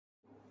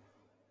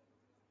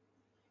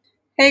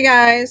Hey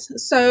guys,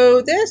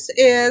 so this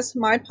is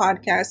my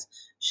podcast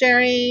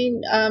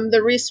sharing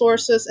the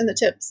resources and the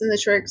tips and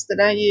the tricks that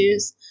I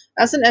use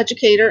as an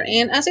educator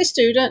and as a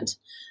student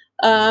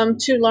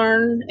to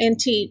learn and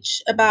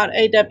teach about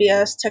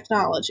AWS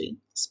technology.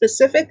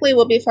 Specifically,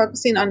 we'll be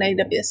focusing on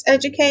AWS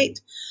Educate,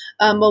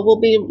 but we'll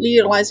be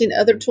utilizing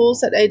other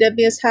tools that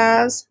AWS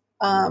has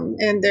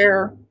in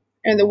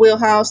the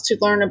wheelhouse to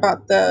learn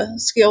about the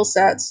skill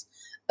sets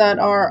that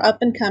are up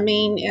and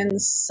coming in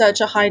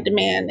such a high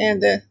demand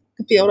in the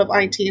field of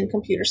IT and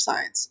computer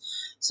science.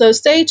 So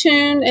stay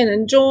tuned and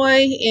enjoy.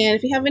 And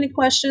if you have any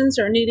questions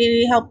or need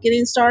any help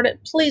getting started,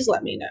 please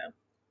let me know.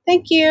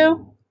 Thank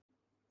you.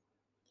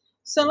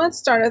 So let's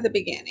start at the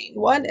beginning.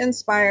 What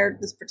inspired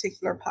this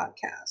particular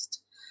podcast?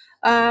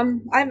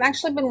 I've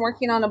actually been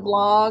working on a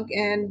blog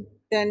and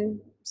been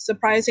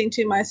surprising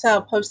to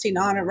myself, posting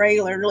on it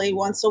regularly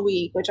once a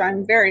week, which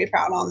I'm very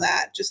proud on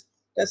that, just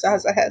as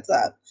a heads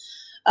up,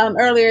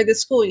 earlier this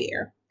school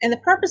year. And the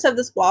purpose of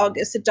this blog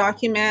is to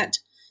document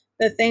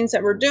the things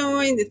that we're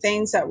doing, the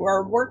things that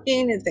were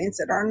working, and things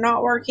that are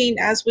not working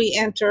as we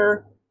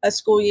enter a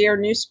school year,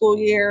 new school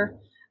year,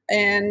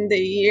 and the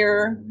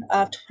year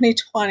of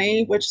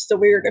 2020, which is the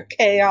weird of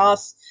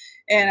chaos.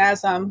 And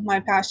as my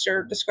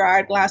pastor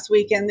described last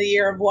weekend, the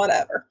year of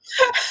whatever.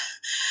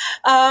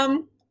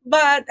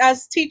 But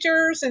as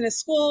teachers and as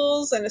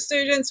schools and as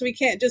students, we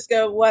can't just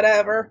go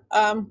whatever.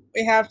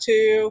 We have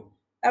to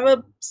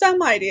have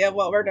some idea of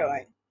what we're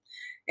doing.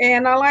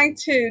 And I like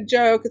to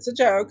joke, it's a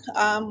joke,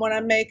 when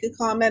I make a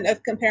comment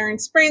of comparing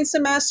spring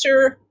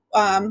semester,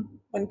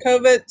 when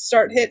COVID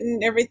started hitting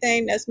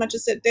everything as much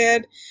as it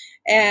did,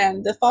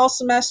 and the fall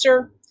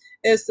semester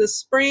is the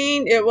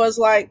spring. It was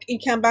like you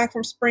come back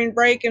from spring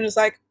break and it's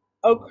like,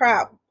 oh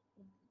crap,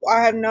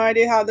 I have no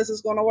idea how this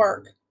is going to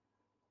work.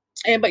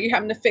 But you're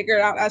having to figure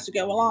it out as you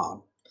go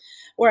along.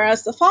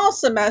 Whereas the fall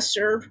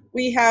semester,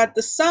 we had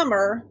the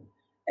summer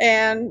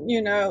and,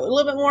 a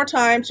little bit more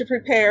time to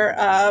prepare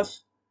of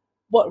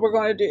what we're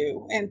going to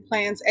do and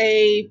plans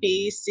A,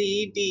 B,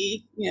 C,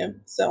 D,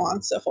 so on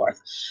and so forth.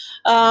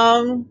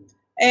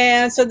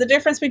 And so the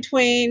difference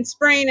between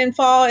spring and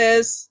fall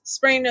is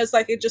spring is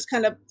like it just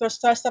kind of throws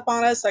stuff up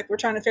on us, like we're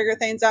trying to figure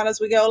things out as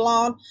we go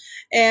along.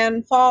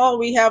 And fall,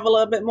 we have a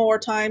little bit more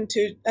time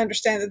to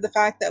understand the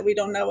fact that we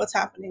don't know what's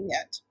happening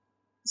yet.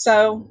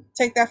 So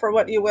take that for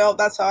what you will.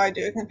 That's how I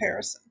do a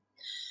comparison.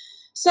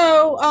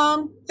 So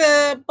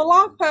the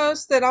blog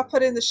post that I'll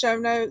put in the show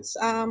notes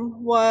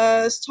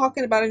was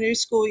talking about a new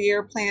school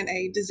year, Plan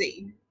A to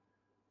Z.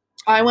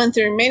 I went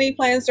through many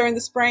plans during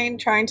the spring,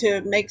 trying to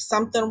make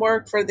something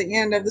work for the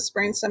end of the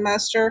spring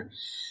semester.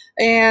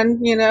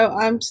 And,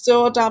 I'm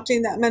still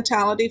adopting that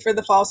mentality for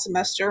the fall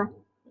semester.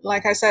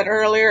 Like I said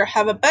earlier,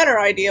 have a better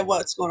idea of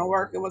what's going to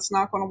work and what's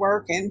not going to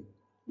work, and,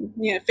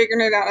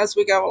 figuring it out as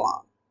we go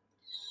along.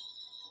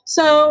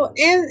 So,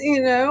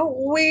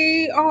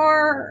 we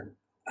are,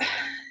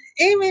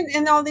 even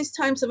in all these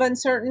times of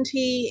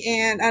uncertainty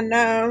and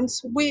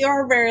unknowns, we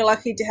are very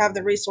lucky to have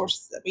the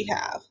resources that we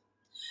have.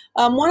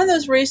 One of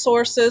those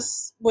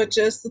resources, which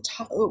is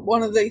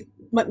one of the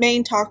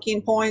main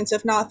talking points,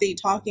 if not the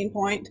talking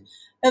point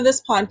of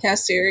this podcast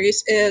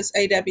series, is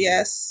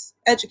AWS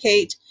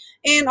Educate,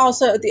 and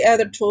also the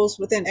other tools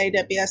within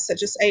AWS,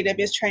 such as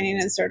AWS Training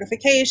and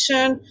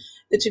Certification,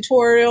 the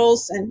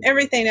tutorials, and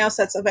everything else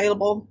that's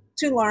available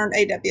to learn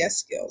AWS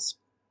skills.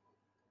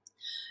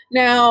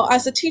 Now,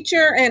 as a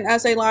teacher and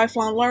as a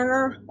lifelong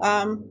learner,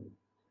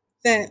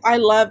 then I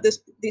love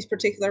these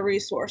particular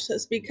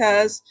resources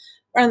because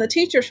and the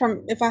teachers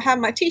if I have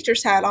my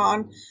teacher's hat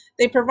on,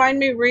 they provide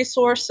me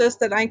resources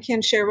that I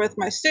can share with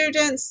my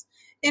students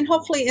and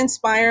hopefully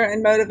inspire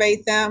and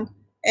motivate them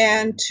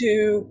and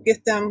to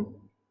get them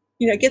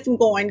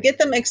going, get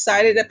them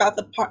excited about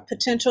the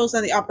potentials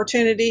and the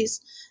opportunities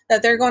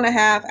that they're going to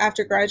have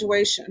after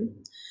graduation.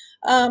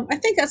 I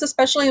think that's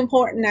especially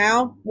important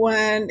now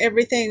when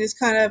everything is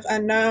kind of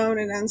unknown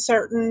and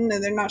uncertain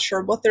and they're not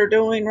sure what they're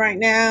doing right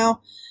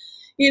now.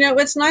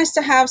 It's nice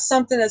to have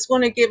something that's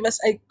going to give us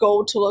a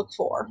goal to look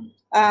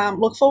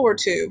forward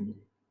to.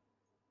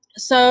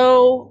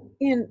 So,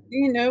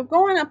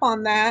 going up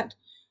on that,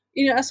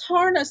 as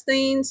hard as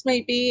things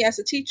may be as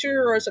a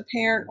teacher or as a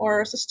parent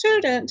or as a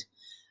student,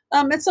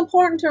 it's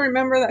important to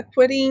remember that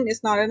quitting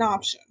is not an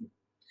option.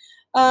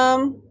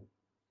 Um,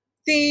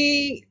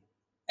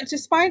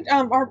 Despite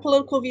our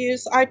political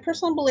views, I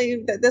personally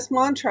believe that this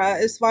mantra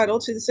is vital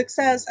to the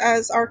success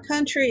as our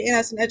country and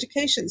as an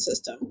education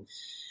system.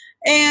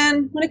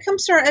 And when it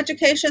comes to our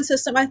education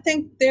system, I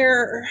think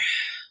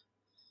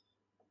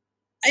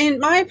in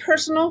my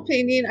personal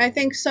opinion, I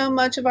think so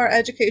much of our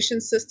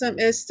education system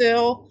is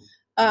still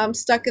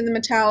stuck in the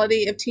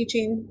mentality of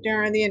teaching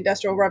during the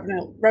Industrial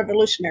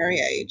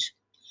Revolutionary Age,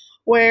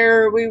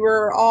 where we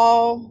were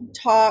all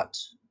taught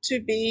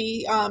to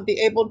be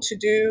able to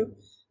do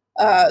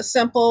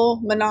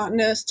simple,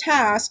 monotonous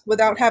task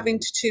without having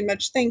to too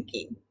much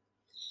thinking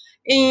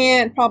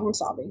and problem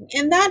solving.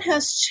 And that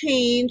has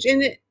changed,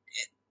 and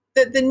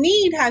the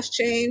need has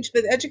changed,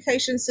 but the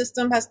education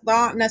system has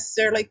not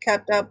necessarily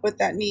kept up with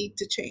that need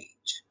to change.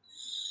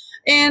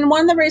 And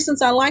one of the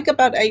reasons I like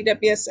about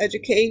AWS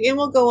Educate, and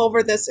we'll go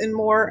over this in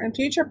more in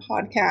future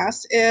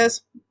podcasts,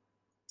 is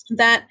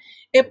that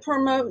it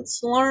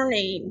promotes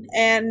learning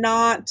and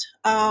not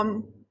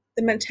the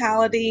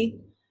mentality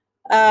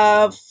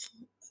of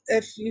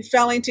if you're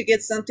failing to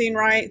get something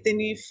right, then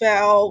you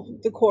fail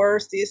the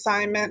course, the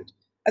assignment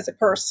as a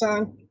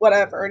person,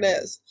 whatever it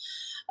is.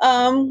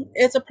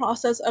 It's a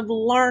process of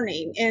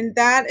learning, and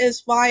that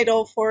is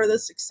vital for the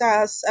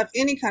success of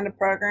any kind of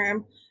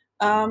program.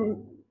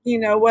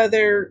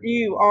 Whether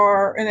you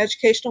are an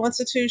educational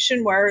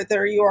institution,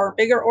 whether you are a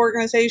bigger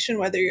organization,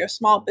 whether you're a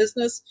small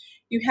business,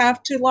 you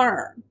have to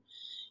learn.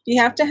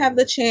 You have to have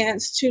the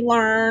chance to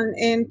learn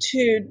and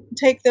to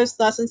take those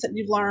lessons that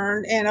you've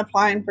learned and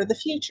apply them for the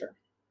future.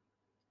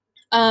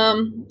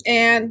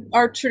 And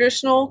our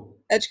traditional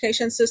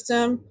education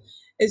system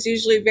is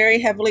usually very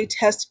heavily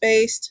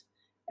test-based,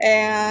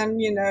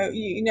 and you know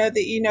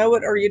that you know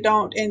it or you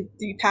don't, and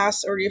you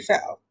pass or you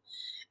fail.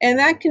 And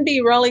that can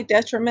be really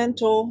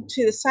detrimental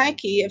to the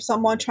psyche of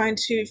someone trying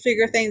to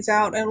figure things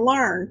out and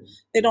learn.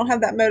 They don't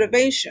have that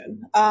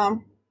motivation.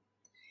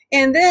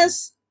 And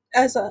this,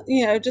 as a,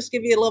 just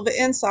give you a little bit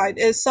insight,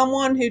 is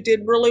someone who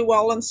did really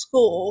well in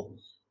school.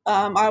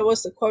 I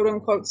was the quote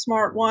unquote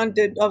smart one.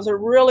 I was a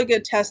really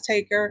good test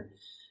taker.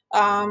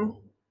 I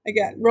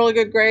got really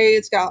good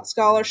grades, got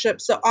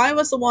scholarships. So I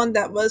was the one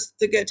that was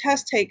the good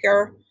test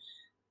taker,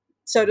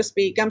 so to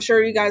speak. I'm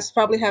sure you guys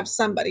probably have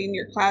somebody in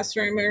your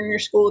classroom or in your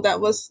school that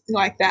was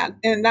like that.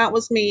 And that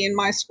was me in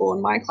my school,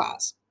 in my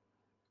class.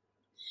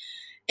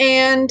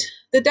 And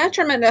the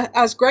detriment,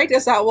 as great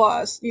as that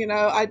was,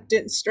 I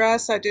didn't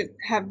stress. I didn't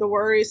have the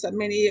worries that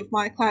many of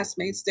my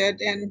classmates did.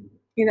 And,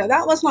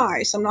 that was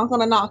nice. I'm not going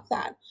to knock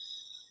that.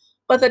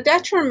 But the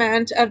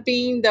detriment of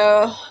being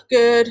the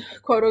good,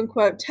 quote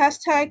unquote,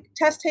 test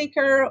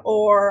taker,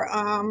 or,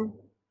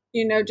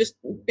 just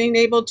being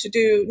able to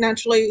do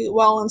naturally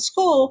well in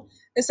school,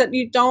 is that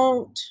you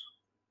don't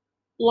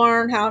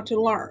learn how to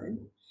learn.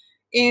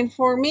 And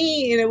for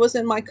me, and it was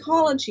in my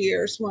college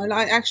years when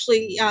I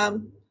actually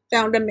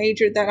found a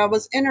major that I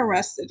was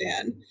interested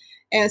in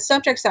and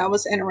subjects I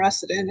was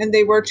interested in, and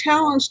they were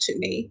challenged to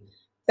me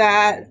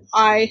that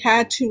I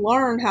had to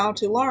learn how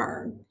to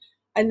learn.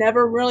 I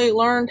never really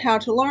learned how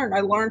to learn. I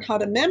learned how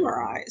to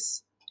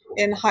memorize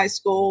in high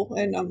school,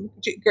 in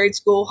grade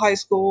school, high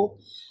school,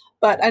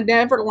 but I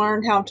never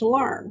learned how to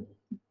learn.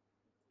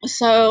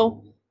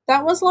 So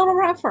that was a little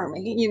rough for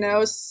me,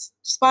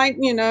 despite,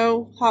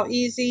 how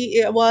easy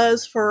it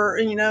was for,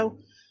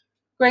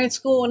 grade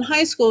school and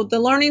high school, the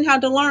learning how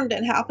to learn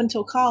didn't happen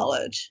until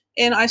college.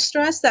 And I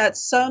stress that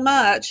so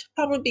much,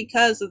 probably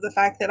because of the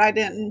fact that I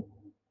didn't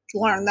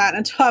learn that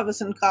until I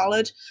was in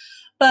college.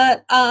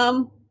 But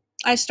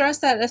I stress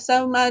that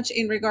so much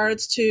in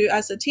regards to,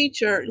 as a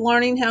teacher,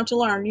 learning how to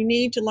learn. You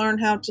need to learn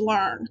how to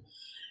learn.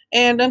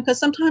 And because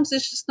sometimes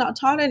it's just not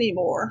taught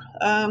anymore.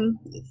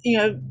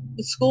 The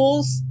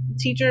schools,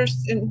 teachers,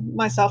 and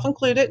myself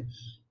included,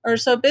 are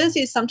so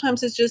busy.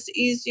 Sometimes it's just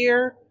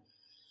easier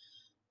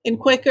and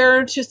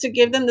quicker just to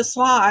give them the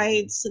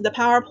slides, the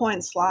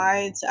PowerPoint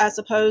slides, as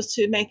opposed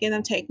to making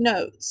them take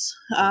notes.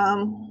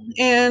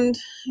 And,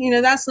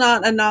 that's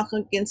not a knock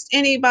against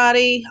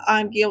anybody.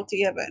 I'm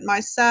guilty of it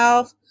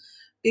myself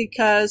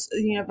because,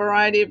 a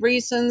variety of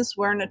reasons.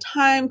 We're in a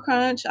time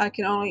crunch.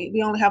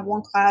 We only have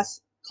one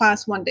class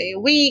 1 day a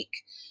week.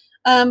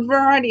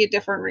 Variety of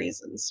different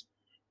reasons.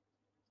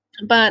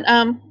 But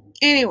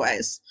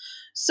anyways,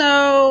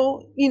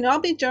 so, I'll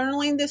be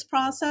journaling this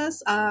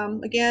process.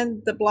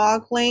 Again, the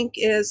blog link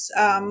is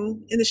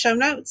in the show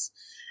notes,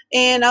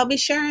 and I'll be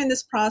sharing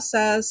this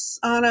process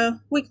on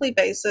a weekly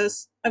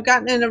basis. I've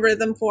gotten in a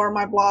rhythm for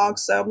my blog,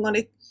 so I'm going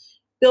to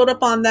build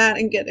up on that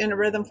and get in a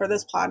rhythm for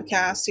this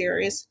podcast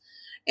series.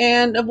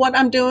 And of what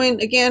I'm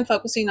doing, again,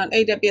 focusing on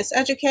AWS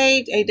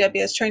Educate,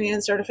 AWS training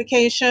and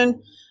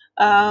certification,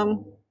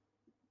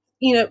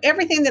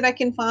 everything that I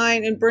can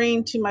find and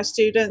bring to my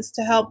students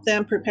to help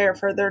them prepare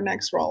for their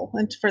next role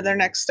and for their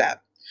next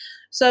step.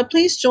 So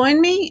please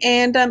join me.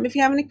 And if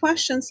you have any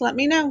questions, let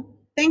me know.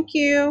 Thank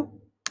you.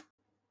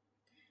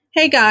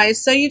 Hey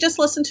guys, so you just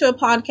listened to a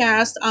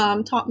podcast,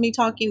 me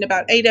talking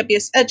about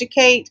AWS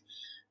Educate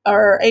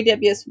or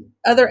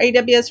other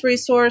AWS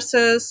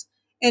resources,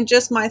 and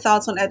just my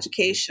thoughts on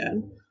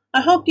education.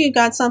 I hope you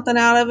got something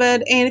out of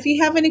it. And if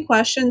you have any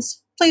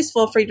questions, please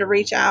feel free to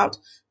reach out.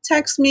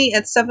 Text me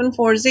at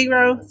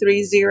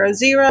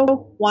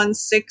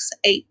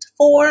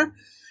 740-300-1684.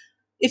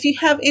 If you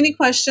have any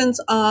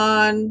questions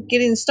on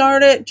getting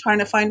started, trying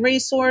to find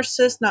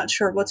resources, not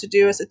sure what to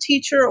do as a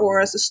teacher or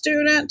as a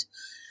student,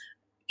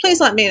 please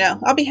let me know.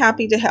 I'll be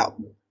happy to help.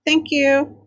 Thank you.